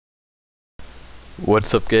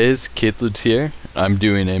What's up guys, Caitlin here. I'm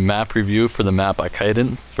doing a map review for the map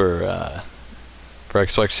Arkaden for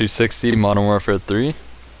MW3 Modern Warfare 3.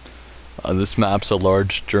 This map's a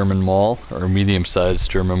large German mall, or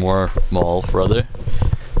medium-sized German mall rather.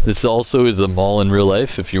 This also is a mall in real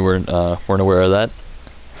life, if you weren't aware of that.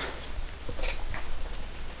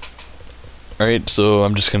 Alright, so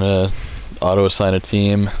I'm just gonna auto-assign a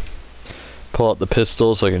team, pull out the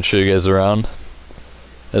pistol so I can show you guys around.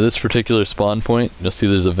 At this particular spawn point, you'll see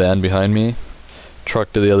there's a van behind me,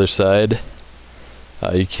 truck to the other side.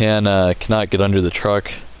 You cannot get under the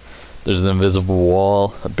truck. There's an invisible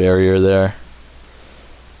wall, a barrier there.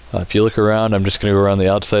 If you look around, I'm just going to go around the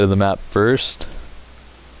outside of the map first.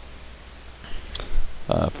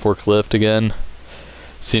 Forklift again.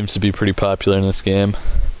 Seems to be pretty popular in this game.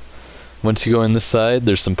 Once you go in this side,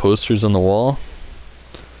 there's some posters on the wall.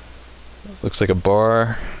 Looks like a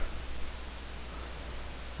bar.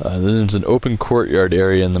 Then there's an open courtyard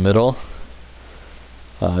area in the middle.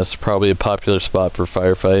 This is probably a popular spot for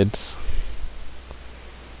firefights.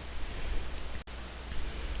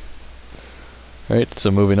 Alright, so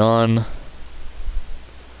moving on.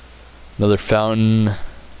 Another fountain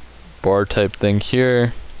bar type thing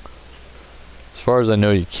here. As far as I know,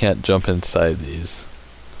 you can't jump inside these.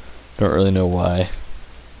 Don't really know why.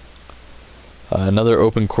 Another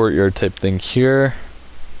open courtyard type thing here.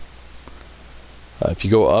 If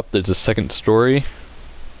you go up, there's a second story.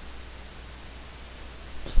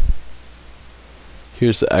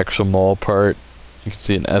 Here's the actual mall part. You can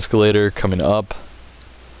see an escalator coming up.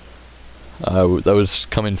 That was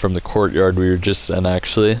coming from the courtyard we were just in,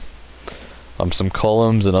 actually. Some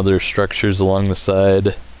columns and other structures along the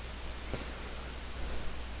side.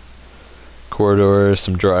 Corridor,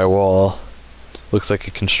 some drywall. Looks like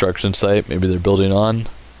a construction site, maybe they're building on.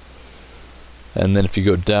 And then if you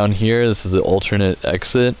go down here, this is the alternate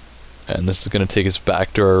exit, and this is going to take us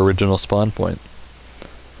back to our original spawn point.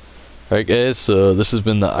 Alright guys, so this has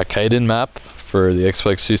been the Arkaden map for the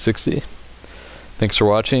Xbox 360. Thanks for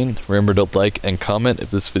watching. Remember to like and comment if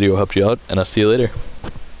this video helped you out, and I'll see you later.